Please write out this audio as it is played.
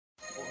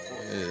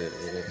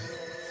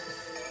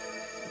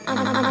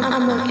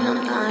I'm working on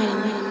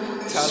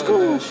time.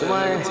 Scoop,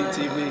 man.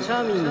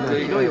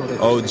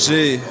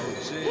 OG.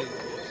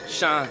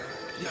 Shyne.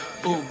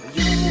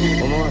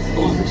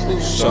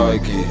 Shawty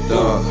geeked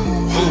up.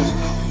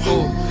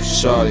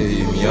 Shawty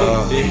eat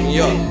me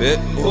up,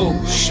 bitch.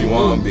 She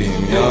wanna beat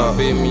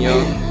me up.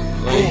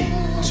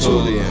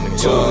 Totally in the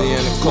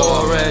car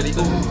already.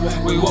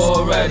 We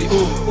war ready.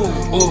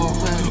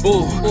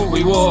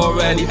 We war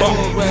ready.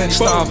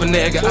 Stomp a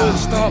nigga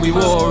out. We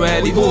war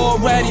ready.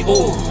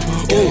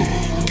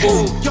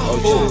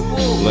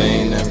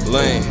 Lean and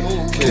blame.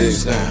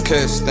 Kiss that,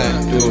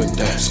 do it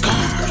that.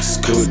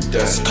 Do it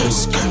that.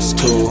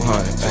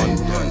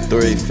 200,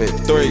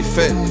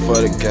 350 for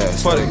the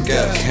gas.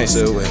 Can't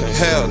sit with it.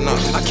 Hell no.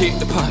 I keep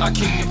the pot.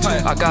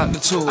 I got the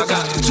tool.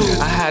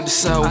 I had to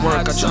sell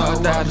work. I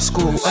dropped out of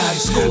school.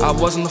 I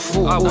wasn't a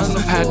fool.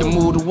 Had to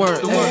move to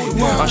work.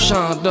 I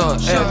shined up.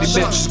 Every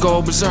bitches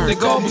go berserk.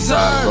 Go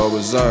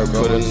berserk.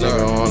 Put a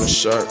nigga on a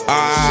shirt.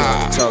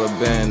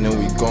 Taliban, then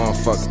we gon'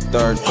 fuck a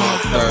third.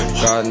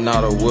 Got an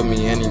auto with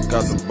me and he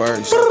got the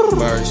birds.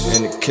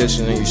 In the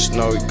kitchen and you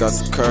know he got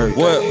the curry.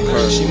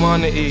 She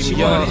wanna eat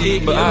me up,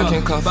 but I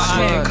can't cuff her.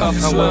 I'm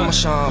with my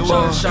Shyne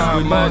bar.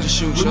 We might just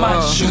shoot you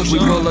up. We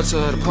pull up to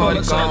the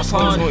party, cause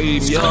gon'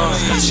 eat me up.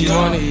 She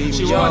wanna eat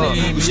me up.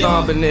 We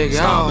stomp a nigga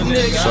out.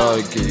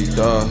 Shawty geeked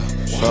up.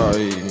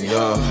 Shawty eat me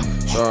up.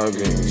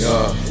 Shawty eat me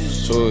up.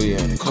 Totally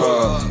in the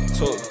car.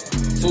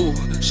 Ooh,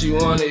 she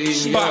wanna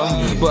eat me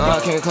up, but I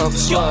can't cuff a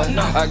slut.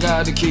 I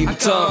gotta keep it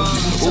tough.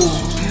 Ooh.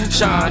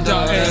 Shined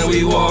up and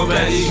we war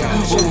ready.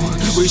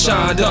 Ooh, we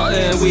shined up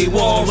and we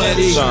war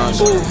ready.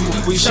 Ooh,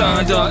 we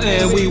shined up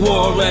and we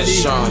war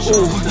ready.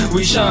 Ooh,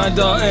 we shined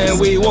up and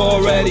we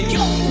war ready.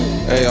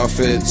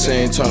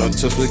 AR-15 turn up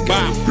to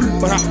spaghetti.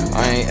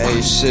 I ain't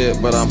ate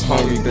shit, but I'm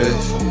hungry,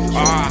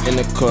 bitch. In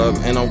the club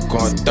and I'm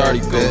going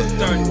 30, bitch.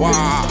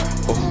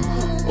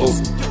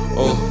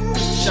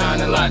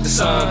 Shining like the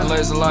sun,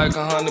 blazing like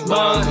 100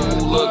 buns.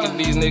 Ooh, look at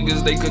these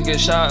niggas, they could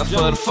get shot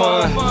for the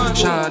fun.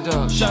 Shined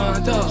up.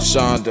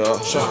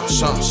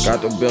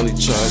 Got the belly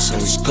trunks and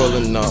we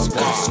schooling up.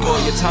 Score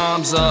your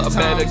times up,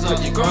 better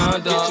put your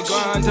grind up.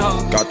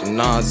 Got the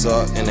nines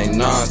up and they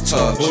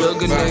non-touch.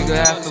 Sugar nigga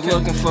after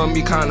looking for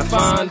me, kinda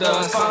find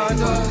us.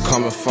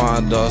 Come and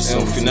find us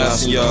and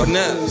finesse ya.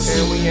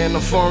 And we in the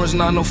forest,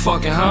 not no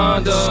fucking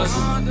Hondas.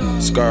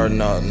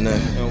 Skirting up,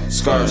 nigga.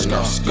 Skirting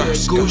up.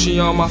 Gucci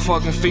on my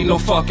fucking feet, no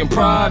fucking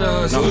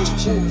Pradas.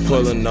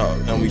 Pulling up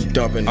and we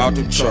dumping out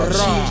the trucks.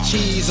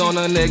 Cheese on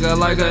a nigga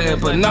like a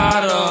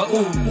empanada.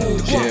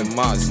 Yeah,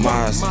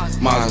 mozzarella.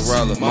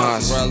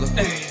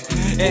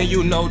 And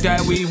you know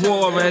that we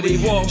war ready.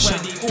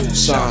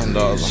 Shined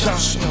up.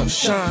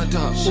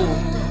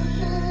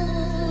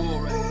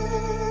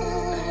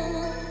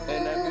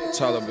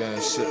 Taliban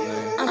shit,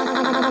 man.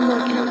 I'm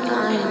working on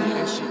time.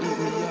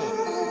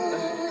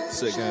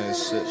 Sick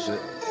ass shit.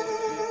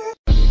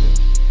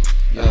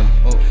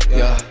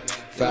 Yeah,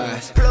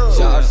 fast.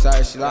 Shawty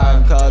say she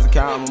like me cause I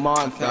count my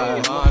money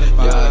fast.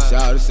 Yeah,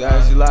 shawty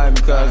say she like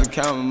me cause I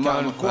count my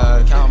money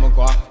fast.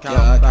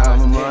 Yeah, I count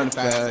my money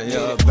fast.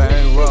 Yeah,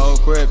 bang roll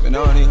crippin'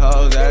 on these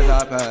hoes as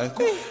I pass.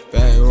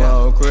 Bang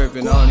roll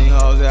crippin' on these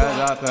hoes as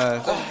I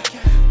pass.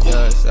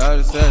 Yeah,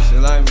 shawty say she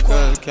like me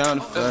cause I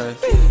count it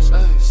fast.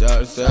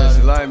 Shawty say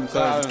she like me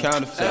cause I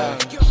count it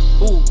fast.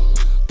 Ooh.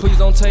 Please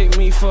don't take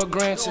me for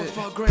granted.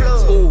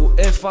 Ooh,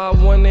 if I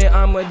want it,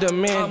 I'ma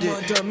demand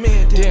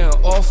it. Damn,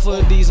 off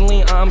of these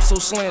lean, I'm so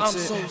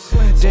slanted.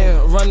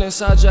 Damn, run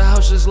inside your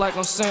house just like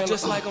I'm Santa.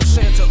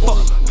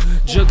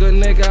 Jug a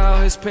nigga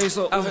out his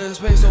peso.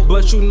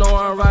 But you know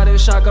I'm riding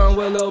shotgun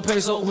with Lil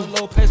Peso.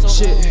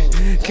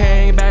 Shit,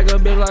 Kane bag a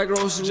bit like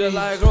grocery.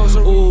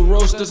 Ooh,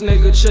 roast this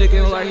nigga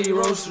chicken like he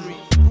roastery.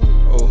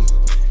 Oh,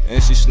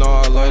 and she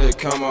snore like to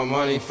count my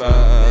money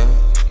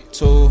fast.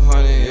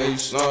 200, yeah, you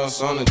snore,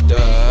 it's on the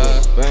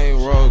dime.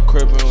 Bang roll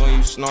crippin' when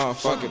you snore,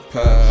 fuck it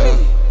pass.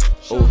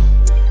 Ooh,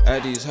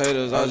 at these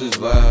haters, I just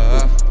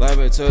laugh. Laugh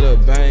it to the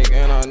bank,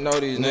 and I know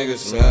these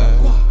niggas mad.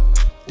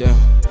 Damn,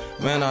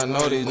 man, I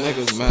know these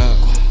niggas mad.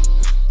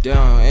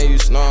 Damn, and you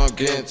snore,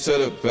 getting to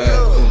the back.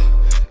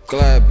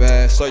 Glad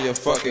bag, so your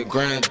fucking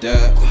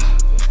granddad.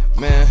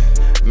 Man,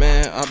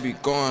 I be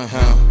going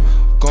ham.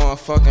 Going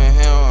fucking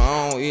ham,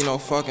 I don't eat no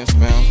fucking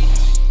spam.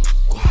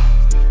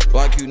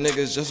 Like you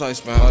niggas just like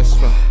spam.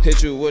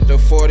 Hit you with the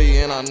 40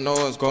 and I know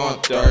it's going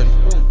 30.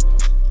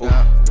 Ooh.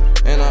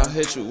 And I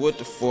hit you with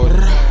the 40.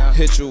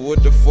 Hit you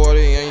with the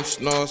 40 and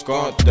you know it's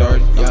going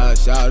 30. Yeah,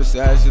 shawty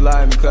say she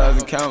like me cause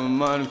I count my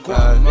money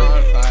fast.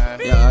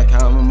 Yeah, I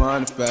count my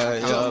money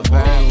fast. Yeah,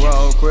 bang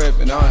roll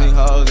crippin' on these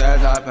hoes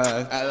as I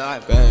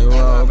pass. Bang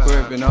roll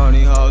crippin' on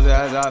these hoes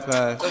as I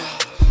pass.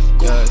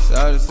 Yeah,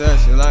 shawty say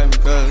she like me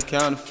cause I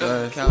count it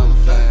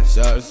fast.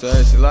 Shawty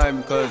say she like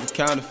me cause I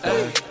count it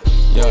fast.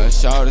 Yeah,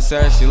 shawty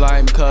said she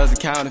like me cause I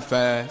counted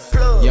fast.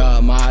 Yeah,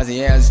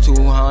 Mozzie ass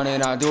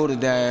 200, I do the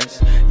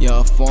dash.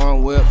 Yeah,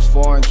 foreign whips,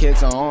 foreign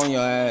kicks are on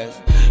your ass.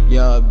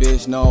 Yeah,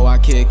 bitch, no, I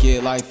kick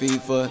it like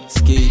FIFA.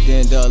 Skeet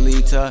then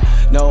delete her.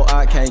 No,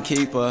 I can't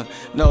keep her.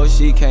 No,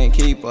 she can't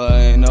keep her.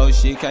 And no,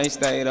 she can't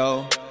stay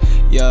though.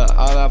 Yeah,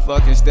 all I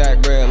fucking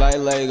stack bread like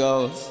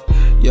Legos.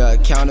 Yeah,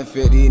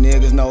 counterfeit, these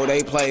niggas know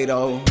they play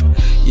though.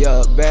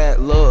 Yeah, bad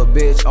little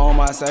bitch on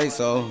my say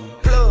so.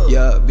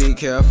 Yeah, be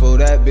careful,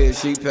 that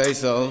bitch, she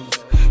pesos.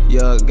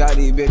 Yeah, got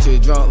these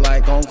bitches drunk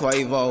like on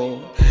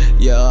Quavo.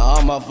 Yeah,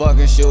 all my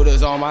fucking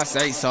shooters on my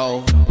say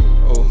so.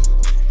 Oh,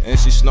 and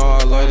she snore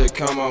like to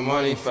count my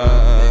money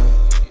fast.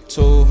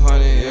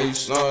 200, yeah, you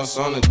snore, it's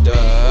on the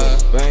dime.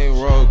 Bang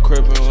roll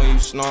crippin' when you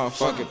snore,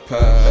 fuck it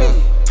pass.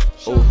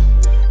 Oh,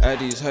 at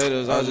these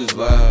haters, I just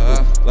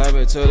laugh. Laugh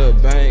it to the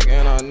bank,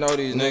 and I know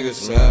these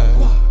niggas mad.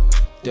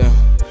 Damn,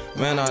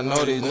 man, I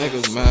know these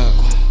niggas mad.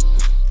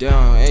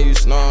 Damn, and you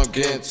snore,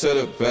 getting to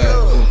the back.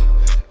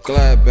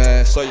 Glad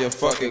bad, so your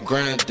fucking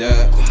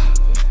granddad.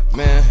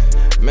 Man,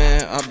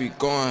 I be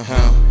going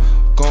ham.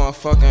 Going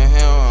fucking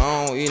ham,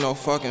 I don't eat no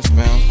fucking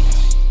spam.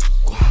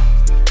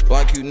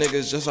 Block you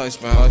niggas just like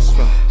spam.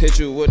 Hit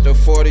you with the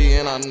 40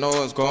 and I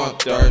know it's going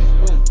 30.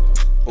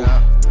 Ooh.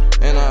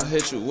 And I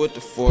hit you with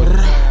the 40.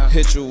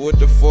 Hit you with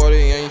the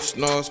 40 and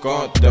you know it's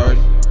going 30.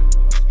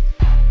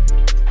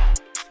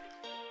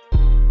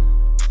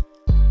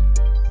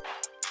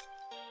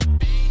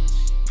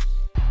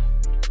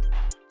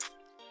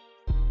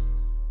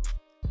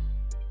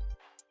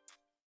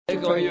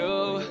 Go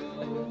you.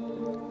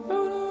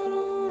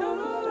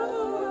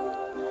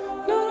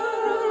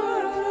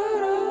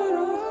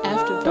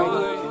 After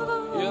dark.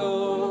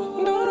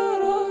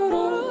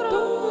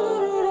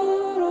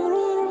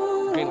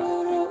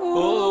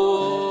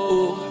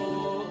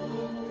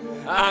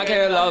 I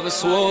can't love a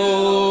swoon.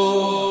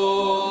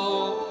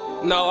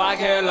 No, I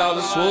can't love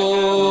a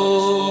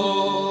swoon.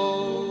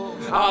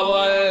 I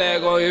wanna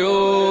let go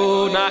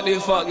you, not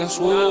this fucking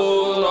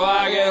swoon. No,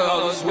 I can't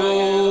love a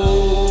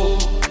swoon.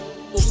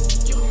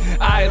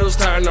 Idols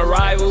turn to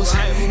rivals,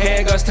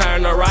 handguns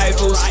turn to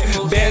rifles,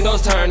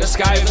 bandos turn to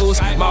skyfalls.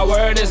 My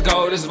word is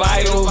gold, is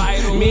vital.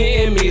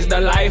 Me and me's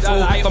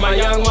delightful. For my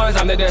young ones,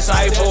 I'm the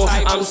disciple.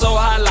 I'm so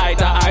hot like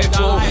the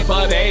Eiffel.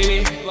 But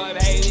baby,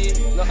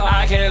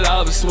 I can't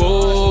love a smooth.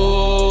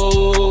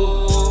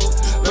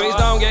 Please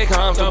don't get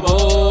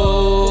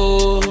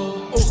comfortable.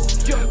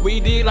 We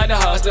deep like the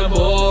Hustle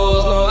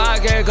Bulls. No, I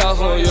can't come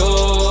from you.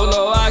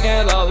 No, I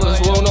can't love a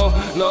swoon.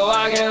 No,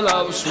 I can't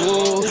love a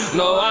swoon.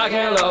 No, I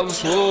can't love a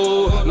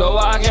swoon. No,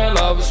 I can't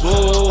love a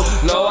swoon.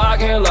 No, I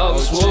can't love a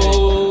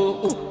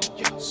swoon.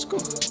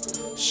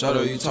 Shut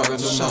you talking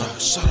too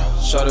much.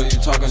 Shut you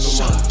talking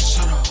too much.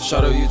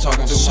 Shut you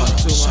talking too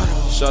much.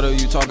 Shut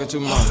you talking too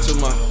much.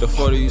 The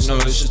 40 you know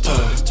this shit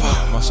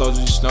tough. My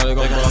soldiers you know they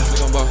gon'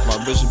 buff. My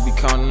bitches be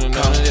counting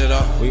it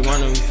up. We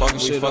running, we fucking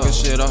shit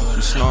up.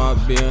 You snore,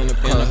 be in the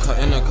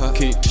cut.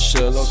 Keep the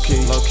shit low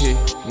key.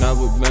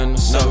 Never been a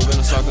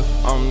sucker.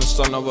 I'm the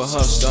son of a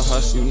hustler.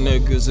 You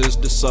niggas is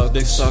the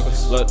suckers.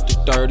 Let the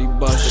dirty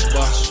bust.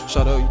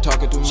 Shut up, you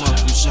talking too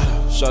much.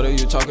 Shut up,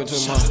 you talking too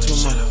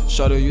much.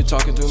 Shut up, you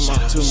talking too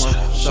much.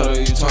 Shut up,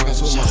 you talking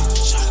too much.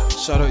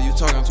 Shut up, you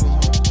talking too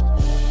much.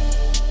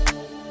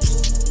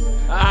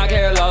 I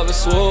can't love a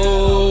swoon.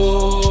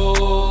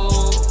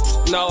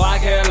 No, I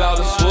can't love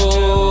a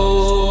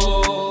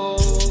swoon.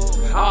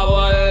 I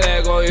wanna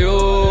let go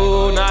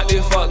you, not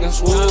this fucking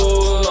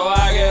swoon. No,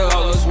 I can't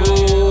love a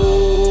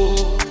swoon.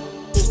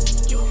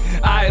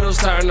 Idols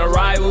turn to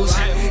rivals,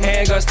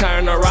 handguns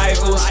turn to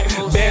rifles,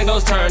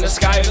 bandos turn to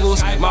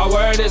skyfalls. My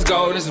word is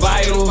gold, is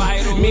vital.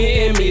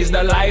 Me and me's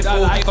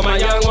delightful. For my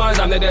young ones,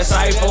 I'm the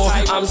disciple.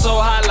 I'm so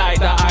hot like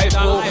the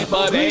Eiffel.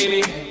 But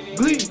baby,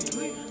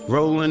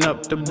 rolling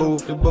up the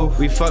booth,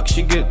 we fuck,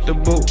 she get the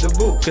boot,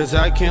 cause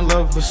I can't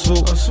love a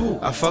swoop.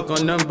 I fuck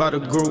on them by the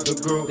group,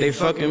 they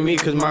fucking me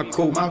cause my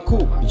coupe,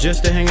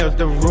 just to hang up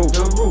the roof,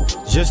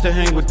 just to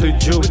hang with the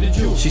Jew.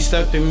 She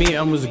stuck to me,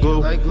 I was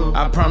glue,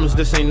 I promise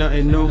this ain't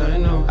nothing new,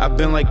 I've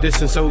been like this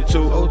since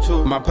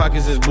 02, my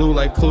pockets is blue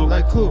like Clue,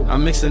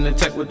 I'm mixing the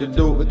tech with the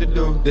dude,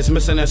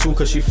 dismissing that swoop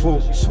cause she fool,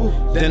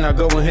 then I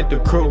go and hit the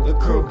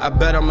crew, I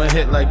bet I'ma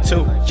hit like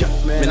 2,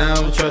 man I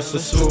don't trust the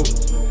swoop.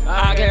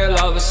 I can't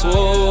love a swoon.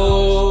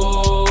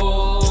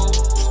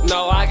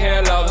 No, I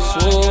can't love a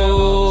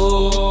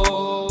swoon.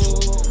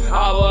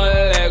 I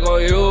wanna let go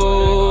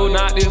you,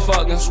 not this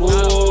fucking swoon.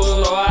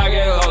 No, I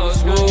can't love a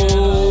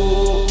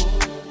swoon.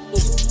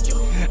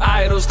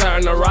 Idols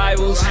turn to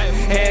rivals,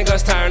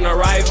 handguns turn to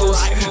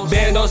rifles,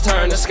 bandos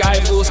turn to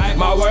skyfalls.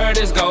 My word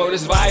is gold,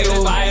 is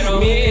vital.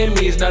 Me and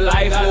me's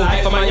delightful.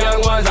 For my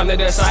young ones, I'm the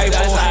disciple.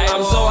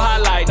 I'm so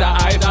hot like the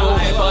Eiffel.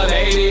 But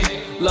baby,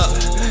 look,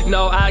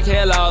 no, I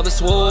can't love the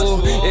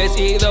swoon. It's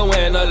either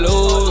win or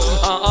lose.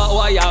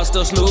 While y'all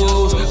still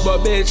snooze. But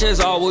bitches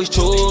always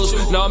choose.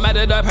 No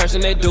matter the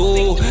person they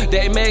do,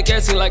 they make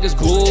it seem like it's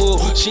bull.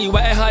 She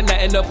wet her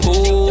nut in the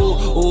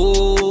pool.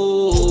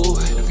 Ooh.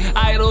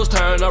 Idols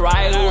turn to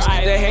rivals,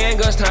 the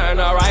handguns turn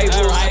to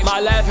rifles. My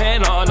left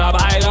hand on the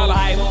Bible.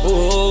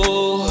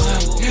 Ooh.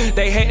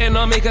 They hating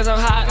on me cause I'm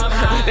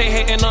hot. They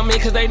hating on me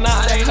cause they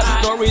not.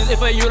 No reason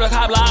for you to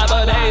cop live,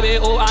 but baby,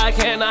 ooh, I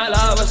cannot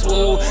love us,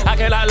 ooh. I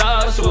cannot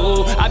love us,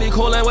 ooh. I be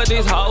coolin' with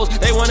these hoes.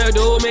 They wanna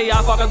do me,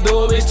 I fucking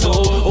do me too.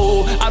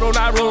 Ooh, I do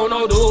not rule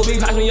no doobie.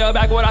 Pass me your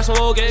back when I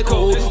smoke it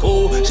cool.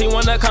 Ooh, she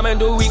wanna come and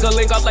do, we can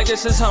link up like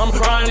this is some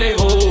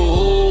rendezvous.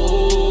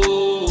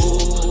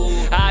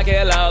 I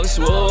can't love us,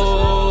 ooh. Ooh,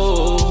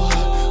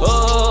 I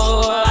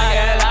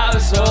can't love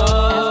us, ooh.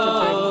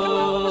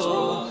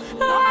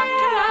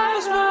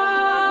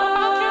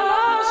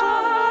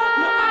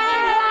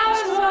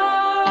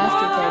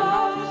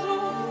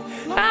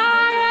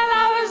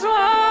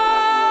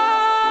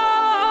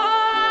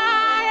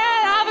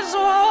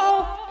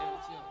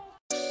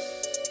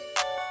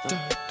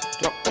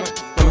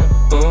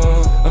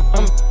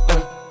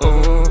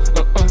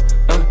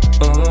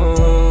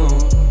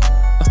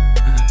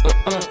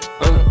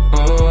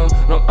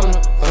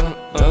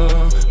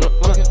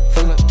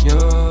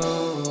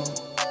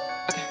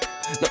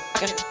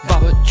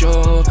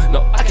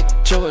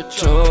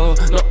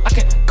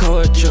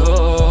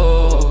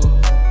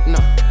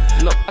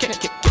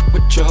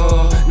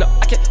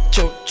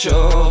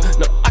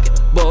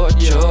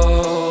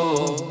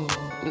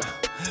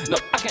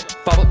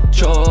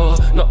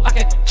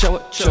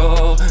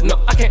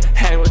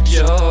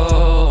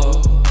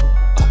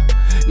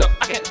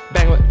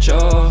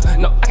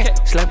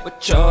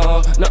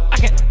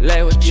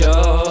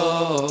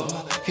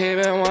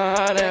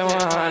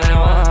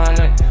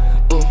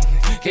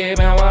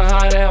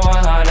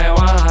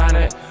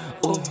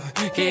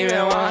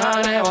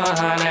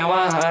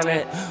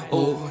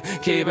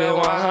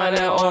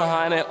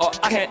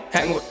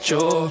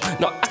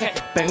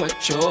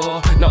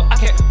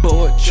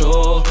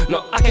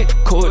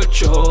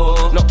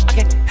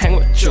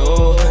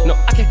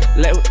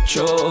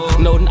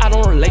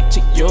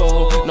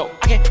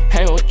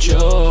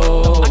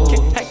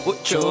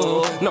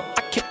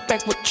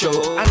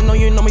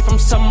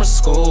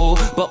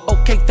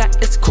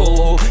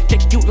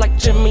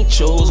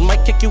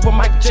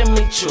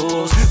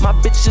 My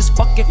bitch is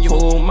fucking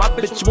cool. My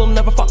bitch will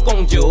never fuck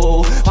on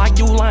you. Why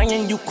you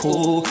lying? You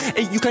cool.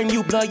 Hey, you can't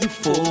you blood, you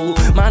fool.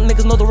 My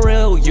niggas know the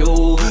real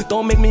you.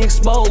 Don't make me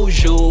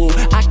expose you.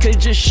 I could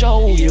just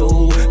show you.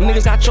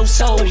 Niggas got your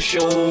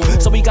social,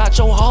 so we got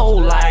your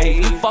whole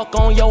life. Fuck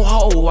on your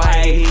whole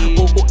way.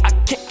 Ooh, I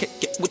can't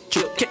get with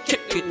you. Can't get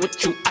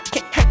with you. I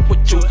can't hang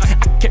with you. I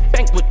can't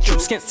bank with you.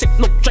 Can't sip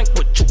no drink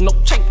with you. No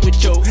change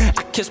with you.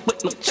 I can't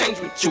split no change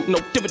with you. No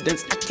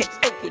dividends. I can't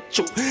hang with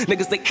you.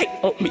 Niggas they hate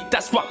on me.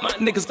 That's why my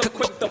niggas could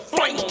quit the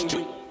flame on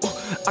you.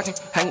 I can't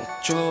hang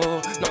with you.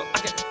 No, I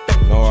can't.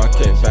 No, I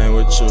can't bang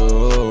with you.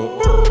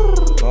 No,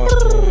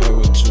 I can't hang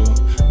with you.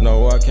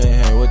 No, I can't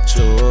hang with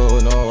you.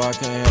 No, I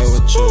can't hang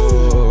with you.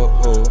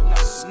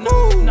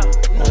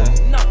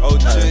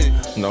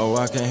 OG. No,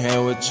 I can't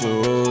hang with you.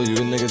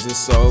 You niggas is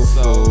so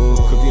fool.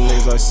 Cook you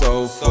niggas like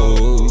so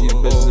fool. You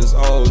bitches is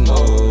old,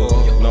 no.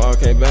 No, I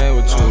can't bang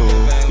with you.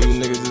 You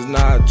niggas is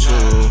not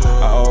true.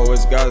 I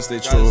always gotta stay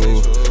true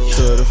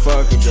to the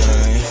fucking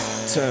game.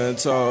 10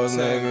 toes,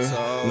 nigga.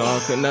 No, I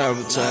could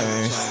never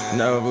change.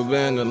 Never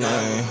been the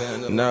lane.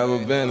 Never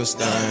been a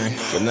stain.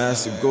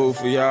 Finesse a goof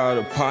for y'all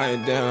to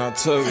pint. Then I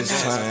took his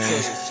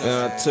chain.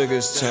 Then I took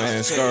his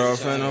chain. Skirt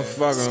off in the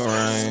fucking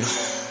rain.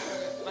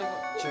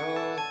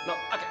 No,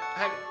 I can't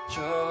hang with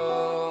you.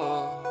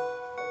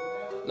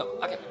 No,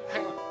 I can't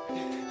hang with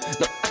you.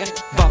 No, I can't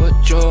vibe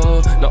with you.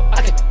 No, I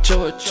can't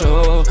chill with you.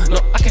 No,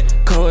 I can't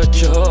go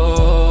with you.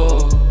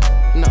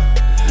 No,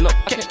 I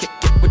can't get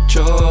with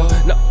you.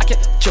 No, I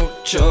can't chill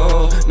with you.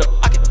 No,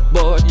 I can't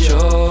board you.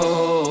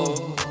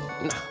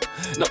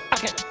 No, I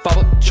can't vibe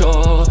with you.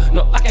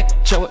 No, I can't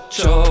chill with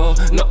you.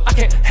 No, I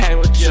can't hang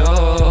with you.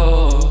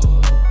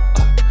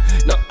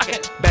 No, I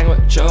can't bang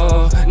with you.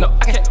 No,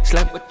 I can't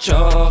slap with you.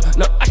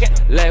 No, I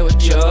can't lay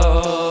with you.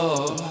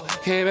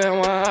 Keep it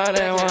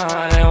 100,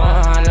 100,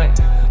 100.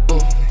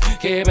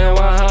 Keep it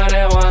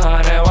 100,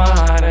 100,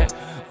 100.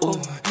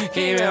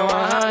 Keep it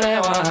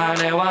 100,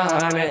 100,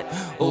 100.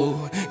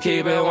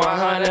 Keep it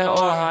 100,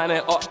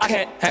 100. Oh, I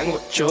can't hang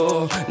with you.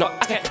 No,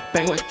 I can't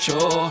bang with you.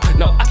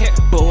 No, I can't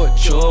boo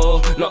with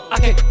you. No, I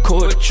can't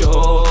cool with you.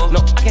 No,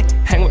 I can't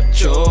hang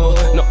with you.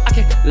 No, I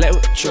can't lay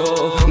with you.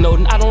 No,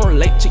 I don't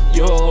relate to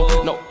you.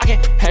 No, I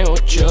can't hang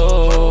with you.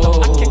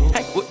 No, I can't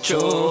hang with you.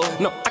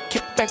 No, I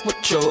can't bang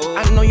with you.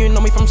 I know you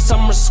know me from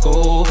summer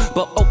school,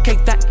 but okay,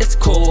 that is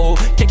cool.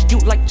 Kick you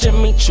like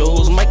Jimmy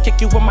Choo's. Might kick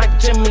you with my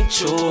Jimmy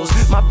Choo's.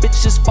 My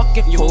bitch is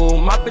fucking cool.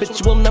 My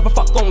bitch will never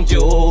fuck on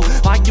you.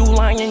 Why you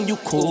lying? You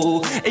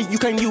cool. Hey, you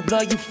can't you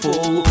blood, you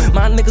fool.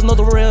 My niggas know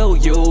the real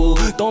you.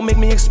 Don't make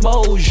me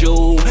expose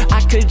you.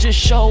 I could just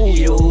show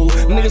you.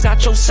 Niggas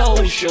got your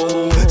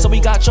social, so we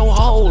got your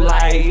whole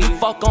life.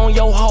 Fuck on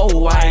your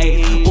whole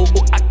way. Ooh,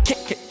 I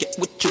can't get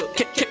with you.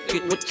 Can't get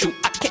with you.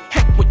 I can't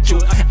hang with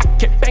you. I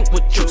can't bank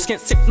with you.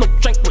 Can't sip no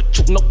drink with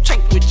you. No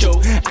change with you.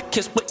 I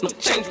can't split no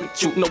change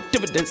with you. No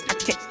dividends. I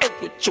can't end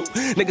with you.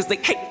 Niggas they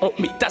hate on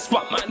me. That's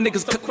why my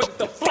niggas could quit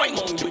the flame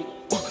on you.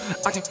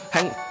 I can't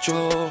hang with you.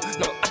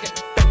 No, I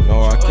can't.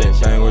 No, I can't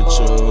bang with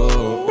you.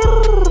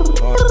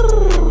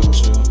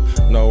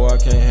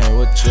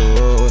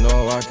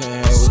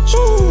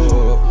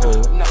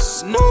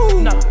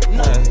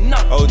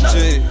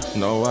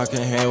 No, I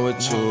can't hang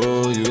with you.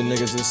 You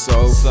niggas is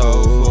so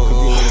fool. Cause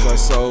you niggas like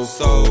so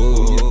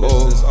fool. You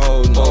bitches is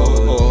old, no.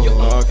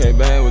 No, I can't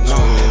bang with you.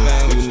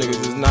 You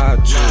niggas is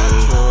not true.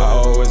 I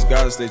always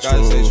gotta stay true.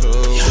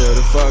 Shit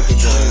the fucking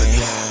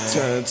thing.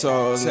 10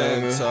 toes,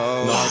 nigga.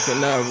 No, I can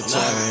never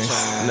change.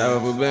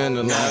 Never been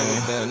a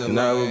lame.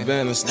 Never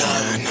been a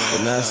stain.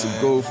 And that's a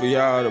goof for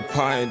y'all to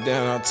pint.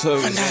 Then I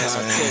took his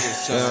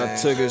chain. Then I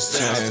took his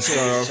chain.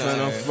 Start off in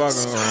the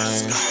fucking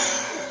rain.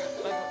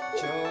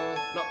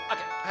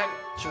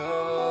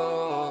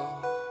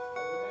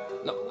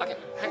 No, I can't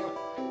hang with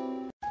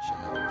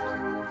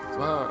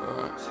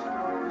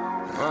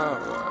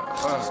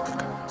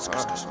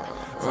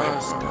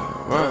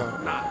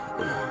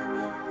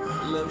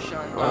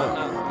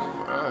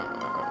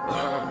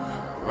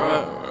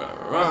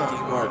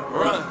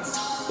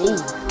Ooh,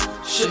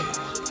 shit.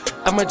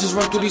 I might just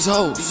run through these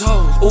hoes.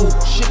 Ooh,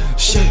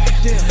 shit.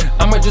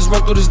 I might just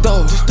run through this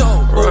door.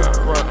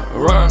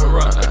 Run.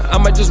 I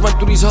might just run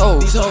through these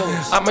hoes.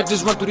 I might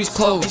just run through these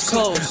clothes.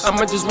 I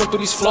might just run through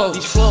these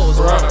flows.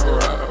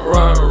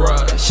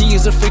 Run. She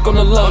is a freak on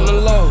the low.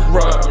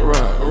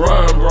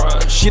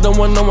 Run. She don't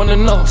want no one to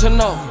know.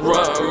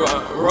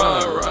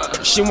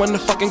 Run. She wanna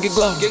fucking get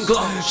glow.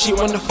 She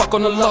wanna fuck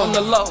on the low.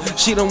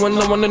 She don't want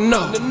no one to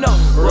know.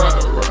 Run.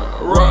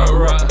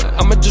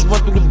 I'ma just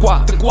run through the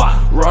guap.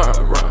 Run.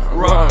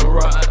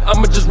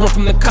 I'ma just run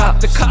from the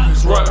cops.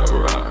 Run.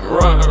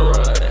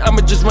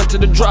 I'ma just run to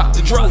the drop.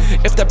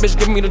 If that bitch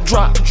give me the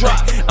drop.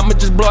 I'ma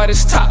just blow at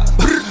his top.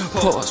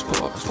 Pause.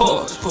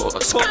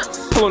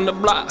 Pulling the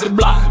block.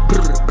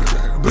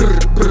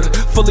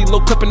 Fully low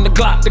clip in the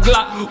Glock.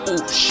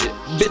 Ooh shit,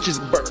 bitches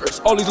birds.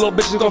 All these little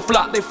bitches gon'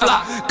 flop, they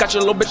flop. Got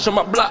your little bitch on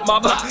my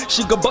block.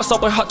 She gon' bust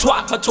open her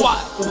twat.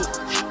 Ooh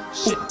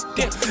shit,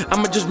 damn.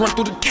 I'ma just run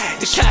through the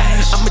cash.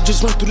 I'ma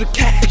just run through the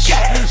cash.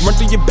 Run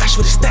through your bash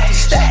with a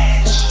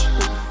stash.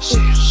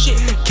 Shit,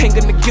 can't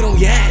gonna get on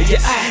your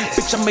ass.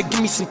 Bitch, I'ma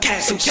give me some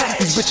cash.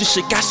 These bitches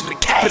shit got for the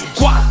cash.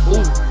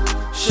 Ooh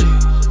shit,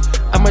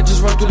 I might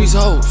just run through these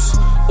hoes.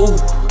 Ooh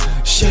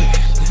shit,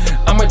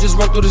 I might just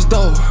run through this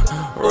door.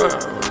 Run.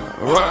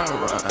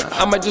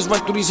 I might just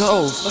run through these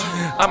hoes.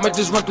 I might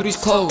just run through these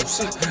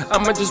clothes. I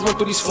might just run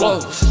through these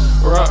flows.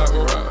 Run.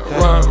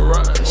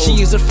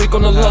 She is a freak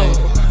on the low.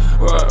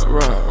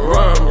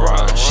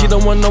 Run. She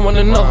don't want no one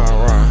to know.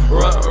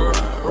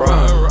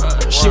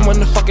 Run. She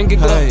wanna fucking get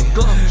glow.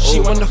 She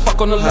wanna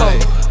fuck on the low.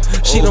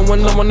 She don't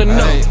want no one to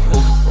know.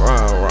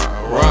 Run.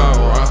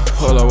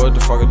 Hold up, what the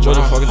fuck a drum?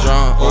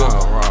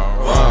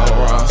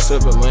 Run.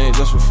 Sippin' lean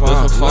just for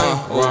fun.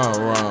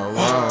 Run.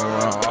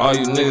 All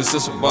you niggas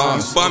just a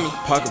bombs.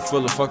 Pocket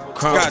full of fucking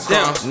crowns.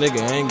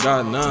 Nigga ain't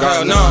got none.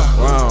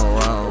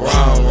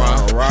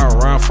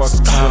 Run. Fuck the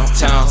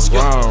town.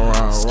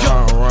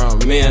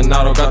 Run. Me and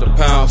Nato got the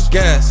pounds.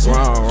 Gas.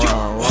 Run.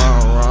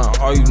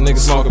 All you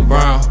niggas smoking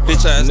brown.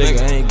 Bitch ass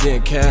nigga ain't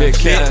getting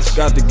cash.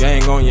 Got the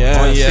gang on your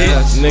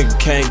ass. Nigga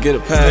can't get a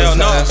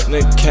pass.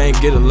 Nigga can't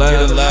get a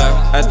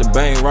laugh. At the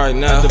bank right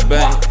now.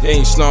 He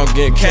ain't snarl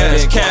getting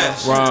cash.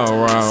 Run.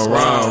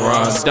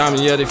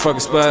 Diamond, yeah, they fucking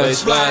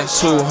splash.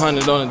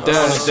 200 on the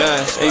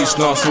dash. And you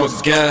snarl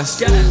smoking gas.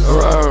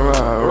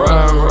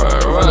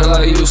 Running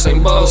like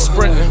Usain Bolt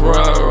sprinting.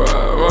 Run.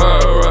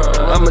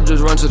 I'ma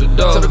just run to the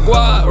door. To the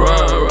guap.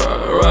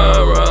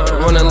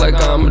 Run. Running like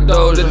I'm a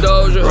doja.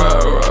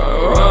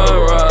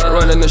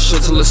 Running this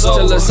shit till it's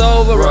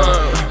over. Run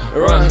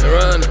it.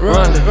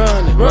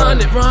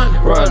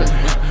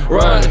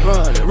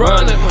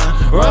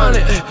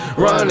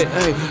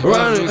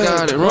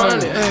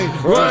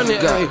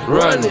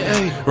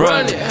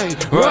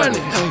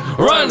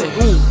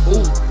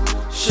 Ooh,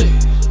 shit.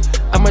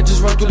 I might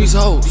just run through these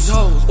hoes.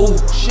 Ooh,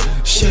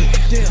 shit.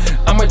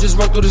 I might just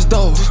run through this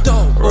door.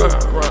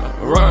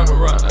 Run.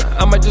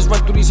 I might just run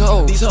through these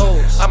hoes.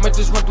 I might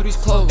just run through these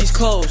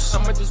clothes. I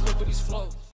might just run through these flows.